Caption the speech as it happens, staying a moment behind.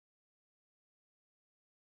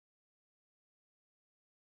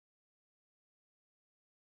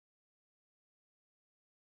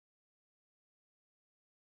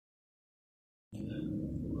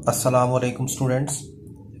अस्सलामुअलैकुम स्टूडेंट्स,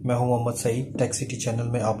 मैं हूं Mohammad Saeed. Tech city channel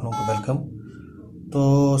में आप लोगों को वेलकम।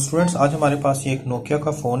 तो स्टूडेंट्स, आज हमारे पास ये एक नोकिया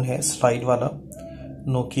का फ़ोन है, स्लाइड वाला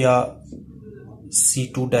नोकिया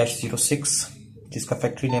C2-06, जिसका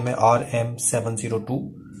फैक्ट्री नेम है RM702।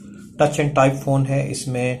 Touch and type phone है,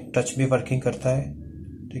 इसमें टच भी वर्किंग करता है।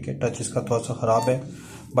 ठीक है, टच इसका थोड़ा सा ख़राब है,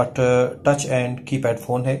 but touch and keypad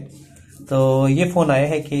phone है। तो ये फ़ोन आया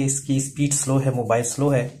है कि इसकी स्पीड स्लो है, मोबाइल स्लो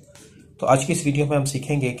है। तो आज की इस वीडियो में हम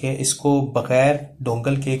सीखेंगे कि इसको बगैर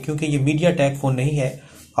डोंगल के, क्योंकि ये मीडिया टेक फोन नहीं है,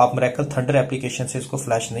 आप मेरेकल थंडर एप्लीकेशन से इसको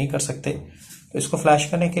फ्लैश नहीं कर सकते। तो इसको फ्लैश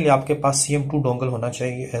करने के लिए आपके पास CM2 डोंगल होना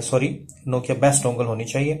चाहिए, सॉरी नोकिया बेस्ट डोंगल होनी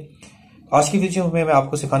चाहिए। आज की वीडियो में मैं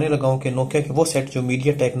आपको सिखाने लगा हूं कि नोकिया के वो सेट जो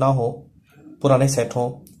मीडिया टेक ना हो, पुराने सेट हो,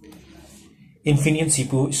 इन्फिनियन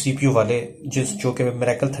सीपीयू वाले, जो कि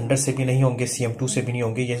मेरेकल थंडर से भी नहीं होंगे, CM2 से भी नहीं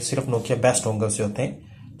होंगे, ये सिर्फ नोकिया बेस्ट डोंगल से होते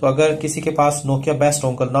हैं। तो अगर किसी के पास नोकिया बेस्ट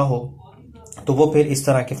डोंगल ना हो तो वो फिर इस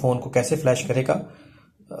तरह के फोन को कैसे फ्लैश करेगा,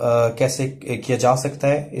 कैसे किया जा सकता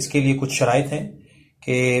है। इसके लिए कुछ शराइत हैं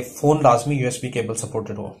कि फोन लाजमी यूएसबी केबल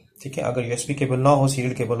सपोर्टेड हो। ठीक है, अगर यूएसबी केबल ना हो,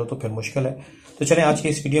 सीरियल केबल हो, तो फिर मुश्किल है। तो चलें आज के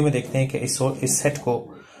इस वीडियो में देखते हैं कि इस सेट को,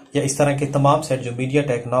 या इस तरह के तमाम सेट जो मीडिया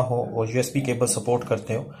टेक ना हो और यूएसबी केबल सपोर्ट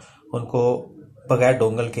करते हो, उनको बगैर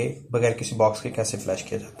डोंगल के, बगैर किसी बॉक्स के कैसे फ्लैश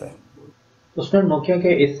किया जाता है। तो उसमें नोकिया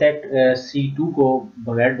के इस सेट C2 को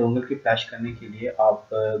बगैर डोंगल के फ्लैश करने के लिए आप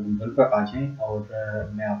गूगल पर आ जाएं और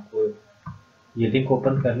मैं आपको ये लिंक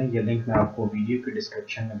ओपन कर लें। ये लिंक मैं आपको वीडियो के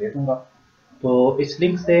डिस्क्रिप्शन में दे दूंगा। तो इस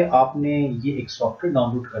लिंक से आपने ये एक सॉफ्टवेयर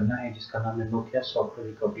डाउनलोड करना है जिसका नाम है नोकिया सॉफ्टवेयर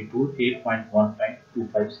रिकवरी टूल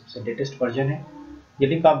 8.1.25 सबसे लेटेस्ट वर्जन है। ये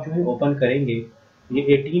लिंक आप जो है ओपन करेंगे, ये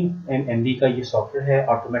 18 MB का ये सॉफ्टवेयर है,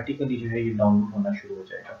 ऑटोमेटिकली जो है ये डाउनलोड होना शुरू हो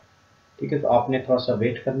जाएगा। ठीक है, तो आपने थोड़ा सा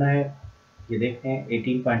वेट करना है। ये देखते हैं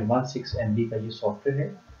 18.16 MB का ये सॉफ्टवेयर है,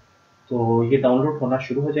 तो ये डाउनलोड होना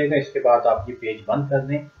शुरू हो जाएगा। इसके बाद आप ये पेज बंद कर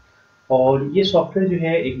दें। और ये सॉफ्टवेयर जो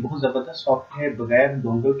है एक बहुत ज़बरदस्त सॉफ्टवेयर है। बगैर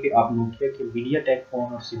डोंगल के आप नोकिया के मीडिया टेक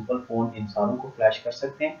फ़ोन और सिंपल फ़ोन इन सारों को फ्लैश कर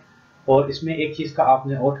सकते हैं। और इसमें एक चीज़ का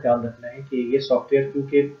आपने और ख्याल रखना है कि ये सॉफ्टवेयर,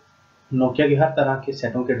 क्योंकि नोकिया के हर तरह के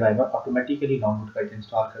सेटों के ड्राइवर ऑटोमेटिकली डाउनलोड करके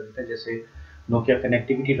इंस्टॉल कर देता है, जैसे Nokia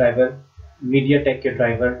connectivity driver, media take के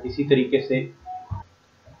ड्राइवर, इसी तरीके से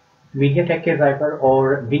मीडिया टेक के ड्राइवर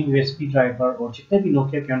और बिंग यूएसबी ड्राइवर और जितने भी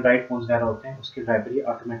नोकिया के एंड्रॉइड फोन वगैरह होते हैं उसके ड्राइवर ये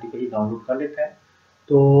ऑटोमेटिकली डाउनलोड कर लेता है।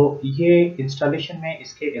 तो ये इंस्टॉलेशन में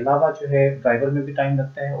इसके अलावा जो है ड्राइवर में भी टाइम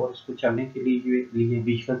लगता है और इसको चलने के लिए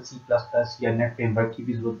विजुअल C++ या नेट फ्रेमवर्क की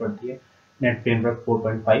भी जरूरत पड़ती है, नेट फ्रेमवर्क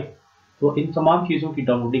 4.5। तो इन तमाम चीज़ों की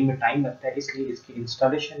डाउनलोडिंग में टाइम लगता है, इसलिए इसके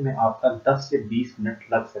इंस्टॉलेशन में आपका 10 से 20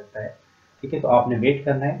 मिनट लग सकता है। ठीक है, तो आपने वेट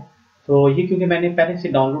करना है। तो ये क्योंकि मैंने पहले से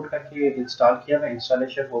डाउनलोड करके इंस्टॉल किया हुआ,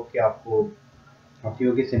 इंस्टॉलेशन होके आपको आती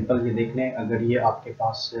होगी सिंपल। ये देख लें, अगर ये आपके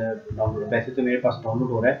पास डाउनलोड, वैसे तो मेरे पास डाउनलोड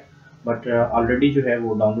हो रहा है, बट ऑलरेडी जो है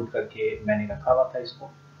वो डाउनलोड करके मैंने रखा हुआ था इसको।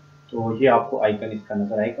 तो ये आपको आइकन इसका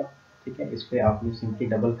नज़र आएगा। ठीक है, इस पर आपने सिंपली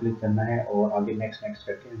डबल क्लिक करना है और आगे नेक्स्ट नेक्स्ट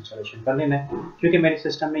करके इंस्टॉलेशन कर लेना है। क्योंकि मेरे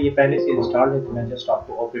सिस्टम में ये पहले से इंस्टॉल है, तो मैं जस्ट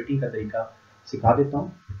आपको ऑपरेटिंग का तरीका सिखा देता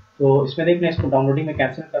हूँ। तो इसमें देखना, इसको डाउनलोडिंग में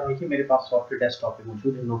कैंसिल करने की, मेरे पास सॉफ्टवेयर डेस्कटॉप पे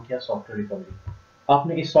मौजूद है, नोकिया सॉफ्टवेयर रिकवरी।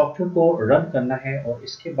 आपने इस सॉफ्टवेयर को रन करना है और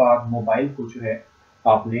इसके बाद मोबाइल को जो है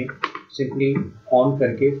आपने सिंपली ऑन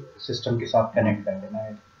करके सिस्टम के साथ कनेक्ट कर देना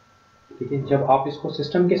है। ठीक है, जब आप इसको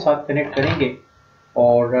सिस्टम के साथ कनेक्ट करेंगे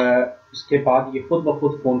और उसके बाद ये खुद ब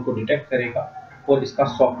खुद फ़ोन को डिटेक्ट करेगा और इसका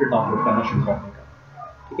सॉफ्टवेयर डाउनलोड करना शुरू कर देगा।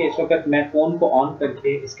 ठीक है, इस वक्त मैं फ़ोन को ऑन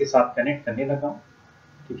करके इसके साथ कनेक्ट करने लगा हूँ।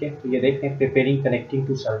 ठीक है, तो ये देखते हैं preparing connecting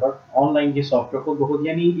to server online. ये सॉफ्टवेयर को बहुत,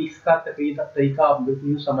 यानी इसका तरीका आप बिल्कुल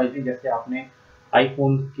यूँ समझ लें जैसे आपने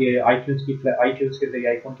आईफोन के आईट्यून्स के जरिए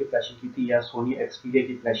आईफोन की फ्लैशिंग की थी, या सोनी एक्सपीरिया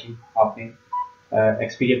की फ्लैशिंग आपने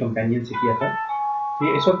एक्सपीरिया कंपेनियन से किया था। तो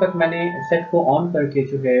ये इस वक्त तक मैंने सेट को ऑन करके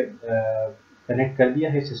जो है कनेक्ट कर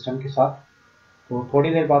दिया है सिस्टम के साथ। तो थोड़ी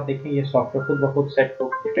देर बाद देखें, ये सॉफ्टवेयर खुद ब खुद सेट को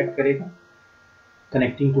डिटेक्ट करेगा।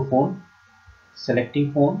 Connecting to phone,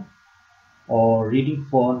 selecting phone और reading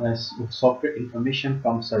phone software information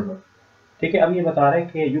from server. ठीक है, अब ये बता रहा है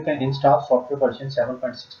कि you can install software version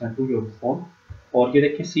 7.6.2 your phone. और ये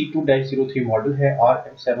देखिए C2-03 मॉडल है,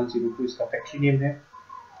 RM702 इसका फैक्ट्री नेम है,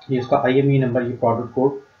 ये इसका IMEI नंबर, ये प्रोडक्ट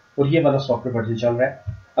कोड, और ये वाला सॉफ्टवेयर वर्जन चल रहा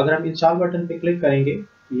है। अगर हम इंस्टॉल बटन पे क्लिक करेंगे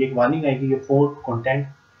तो ये एक वार्निंग आएगी, ये four content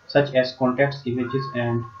such as contacts, images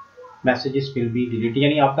and messages will be delete,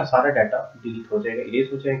 यानी आपका सारा डाटा डिलीट हो जाएगा, इरेज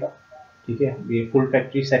हो जाएगा। ठीक है, ये फुल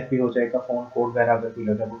फैक्ट्री सेट भी हो जाएगा, फोन कोड वगैरह अगर कोई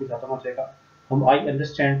लगा वो भी खत्म हो जाएगा। हम आई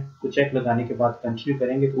अंडरस्टैंड को चेक लगाने के बाद कंटिन्यू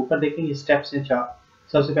करेंगे तो ऊपर देखेंगे स्टेप्स हैं 4।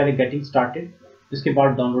 सबसे पहले गेटिंग स्टार्टेड, इसके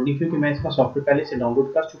बाद डाउनलोडिंग, क्योंकि मैं इसका सॉफ्टवेयर पहले से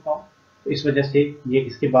डाउनलोड कर चुका हूँ तो इस वजह से ये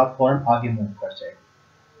इसके बाद फौरन आगे मूव कर जाएगा।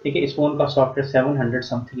 ठीक है, इस फोन का सॉफ्टवेयर 700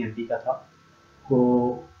 समथिंग MB का था। तो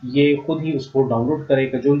ये खुद ही उसको डाउनलोड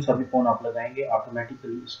करेगा। जो सभी फ़ोन आप लगाएंगे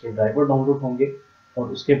ऑटोमेटिकली उसके ड्राइवर डाउनलोड होंगे और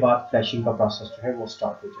उसके बाद फ्लैशिंग का प्रोसेस जो है वो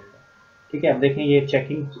स्टार्ट हो जाएगा। ठीक है, अब देखें ये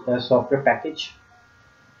checking software package,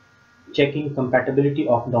 checking compatibility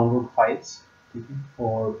of download files, ठीक है,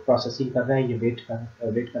 और प्रोसेसिंग कर रहा है, ये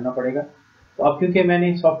वेट करना पड़ेगा। तो अब क्योंकि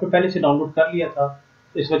मैंने सॉफ्टवेयर पहले से डाउनलोड कर लिया था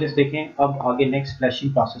तो इस वजह से देखें अब आगे नेक्स्ट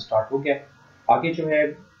फ्लैशिंग प्रोसेस स्टार्ट हो गया। आगे जो है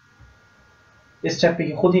इस स्टेप पे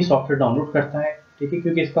ये खुद ही सॉफ्टवेयर डाउनलोड करता है। ठीक है,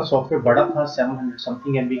 क्योंकि इसका सॉफ्टवेयर बड़ा था 700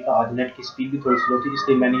 समथिंग MB का, आज नेट की स्पीड भी थोड़ी स्लो थी,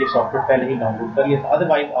 इसलिए मैंने ये सॉफ्टवेयर पहले ही डाउनलोड कर लिया था।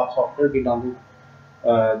 अदरवाइज आप सॉफ्टवेयर भी डाउनलोड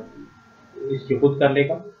इसके खुद कर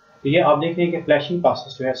लेगा। तो ये आप देख रहे हैं कि फ्लैशिंग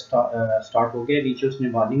प्रोसेस जो है स्टार्ट हो गया। नीचे उसने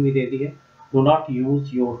वार्निंग भी दे दी है, do not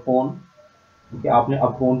use your phone, कि आपने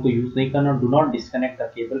अब फोन को यूज नहीं करना। Do not disconnect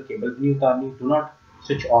the cable, cable भी नहीं उतारनी। Do not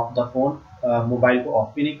switch off the phone, mobile को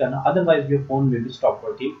ऑफ भी नहीं करना, otherwise your phone will be stop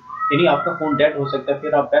working, यानी आपका फोन डेड हो सकता है,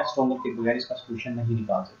 फिर आप बेस्ट डोंगल के बगैर इसका सोल्यूशन नहीं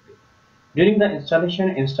निकाल सकते। ड्यूरिंग द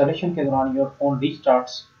इंस्टॉलेशन के दौरान योर फोन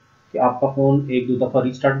रीस्टार्ट्स, कि आपका फोन एक दो दफ़ा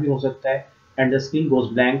रीस्टार्ट भी हो सकता है, and the screen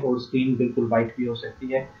goes blank, और स्क्रीन बिल्कुल वाइट भी हो सकती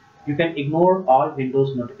है। You can ignore all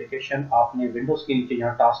Windows notification, आपने विंडोज के नीचे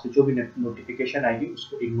यहाँ टास्क जो भी नोटिफिकेशन आएगी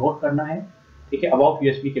उसको इग्नोर करना है। ठीक है, अबाउट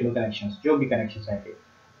USB केबल कनेक्शंस, जो भी कनेक्शंस आएंगे।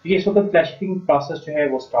 तो ये इस वक्त फ्लैशिंग प्रोसेस जो है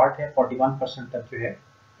वो स्टार्ट है, 41% तक जो है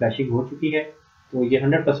फ्लैशिंग हो चुकी है। तो ये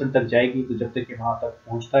 100% तक जाएगी, तो जब तक कि वहाँ तक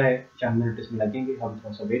पहुँचता है चंद मिनट इसमें लगेंगे, हम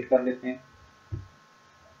थोड़ा सा वेट कर लेते हैं।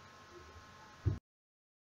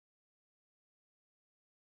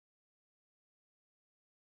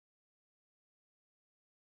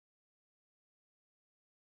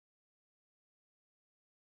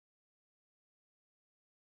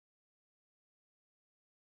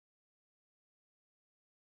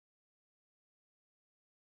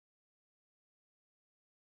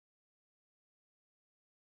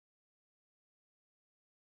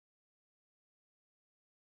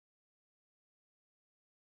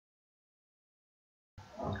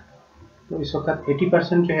 तो इस वक्त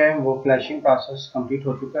 80% जो है वो फ्लैशिंग प्रोसेस कंप्लीट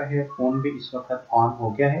हो चुका है। फ़ोन भी इस वक्त ऑन हो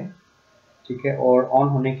गया है। ठीक है, और ऑन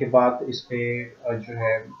होने के बाद इस पे जो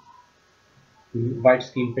है वाइट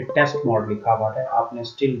स्क्रीन पे टेस्ट मोड लिखा हुआ है। आपने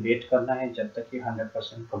स्टिल वेट करना है जब तक ये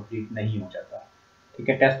 100% कंप्लीट नहीं हो जाता। ठीक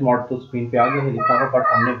है, टेस्ट मोड तो स्क्रीन पे आ गया है लिखा हुआ, बट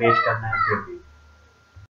हमने वेट करना है फिर भी।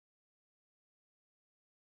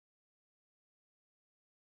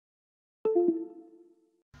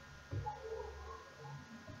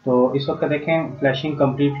 तो इस वक्त देखें फ्लैशिंग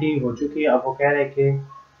कम्प्लीटली हो चुकी है। अब वो कह रहे हैं कि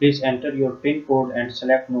please enter your pin code and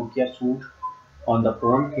select Nokia suit on the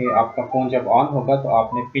phone, कि आपका फ़ोन जब ऑन होगा तो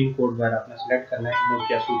आपने पिन कोड वगैरह अपना सेलेक्ट करना है,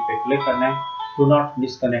 नोकिया सूट पे क्लिक करना है। Do not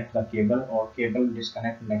disconnect the cable, और केबल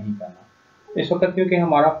डिस्कनेक्ट नहीं करना। इस वक्त क्योंकि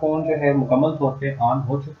हमारा फ़ोन जो है मुकम्मल तौर पे ऑन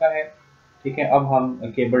हो चुका है, ठीक है, अब हम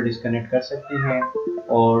केबल डिस्कनेक्ट कर सकते हैं।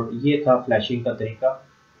 और ये था फ्लैशिंग का तरीका।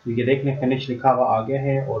 तो ये देख लें फिनिश लिखा हुआ आ गया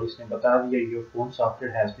है, और इसने बता दिया your phone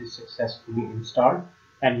software has been successfully installed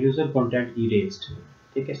and user content erased.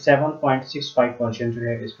 ठीक है, 7.65 वर्जन जो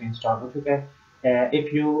है इसमें इंस्टॉल हो चुका है।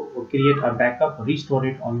 If you create a backup restore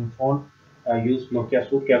it on your phone, use Nokia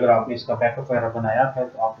suit, कि अगर आपने इसका बैकअप वगैरह बनाया है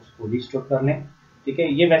तो आप उसको रिस्टोर कर लें। ठीक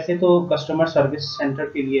है, ये वैसे तो कस्टमर सर्विस सेंटर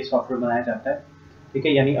के लिए सॉफ्टवेयर बनाया जाता है। ठीक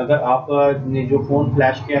है, यानी अगर आपने जो फ़ोन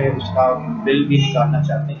फ्लैश किया है उसका बिल भी निकालना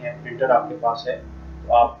चाहते हैं, प्रिंटर आपके पास है,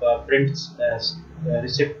 तो आप प्रिंट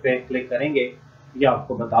रिसिप्ट पे क्लिक करेंगे, ये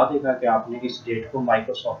आपको बता देगा कि आपने इस डेट को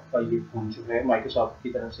माइक्रोसॉफ्ट का ये फ़ोन जो है माइक्रोसॉफ्ट की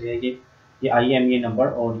तरफ से है, ये IMEI नंबर,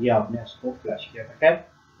 और ये आपने उसको फ्लैश किया था। खैर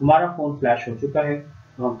हमारा फ़ोन फ्लैश हो चुका है,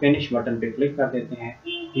 तो हम फिनिश बटन पे क्लिक कर देते हैं।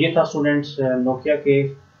 ये था स्टूडेंट्स नोकिया के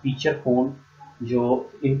फीचर फ़ोन जो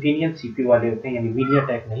इंफिनियन CPU वाले होते हैं, यानी मीडिया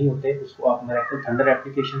टेक नहीं होते, उसको आप मेरेकल थंडर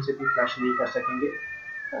एप्लीकेशन से भी फ्लैश नहीं कर सकेंगे।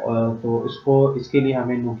 तो इसके लिए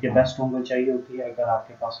हमें नोकिया बेस्ट डोंगल चाहिए होती है। अगर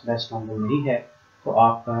आपके पास बेस्ट डोंगल नहीं है तो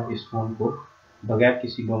आप इस फ़ोन को बगैर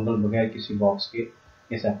किसी डोंगल, बगैर किसी बॉक्स के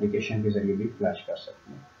इस एप्लीकेशन के ज़रिए भी फ्लैश कर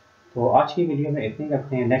सकते हैं। तो आज की वीडियो में इतनी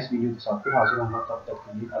रखते हैं, नेक्स्ट वीडियो के साथ फिर हाजिर होंगे, तब तक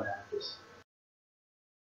के लिए अल्लाह हाफ़िज़।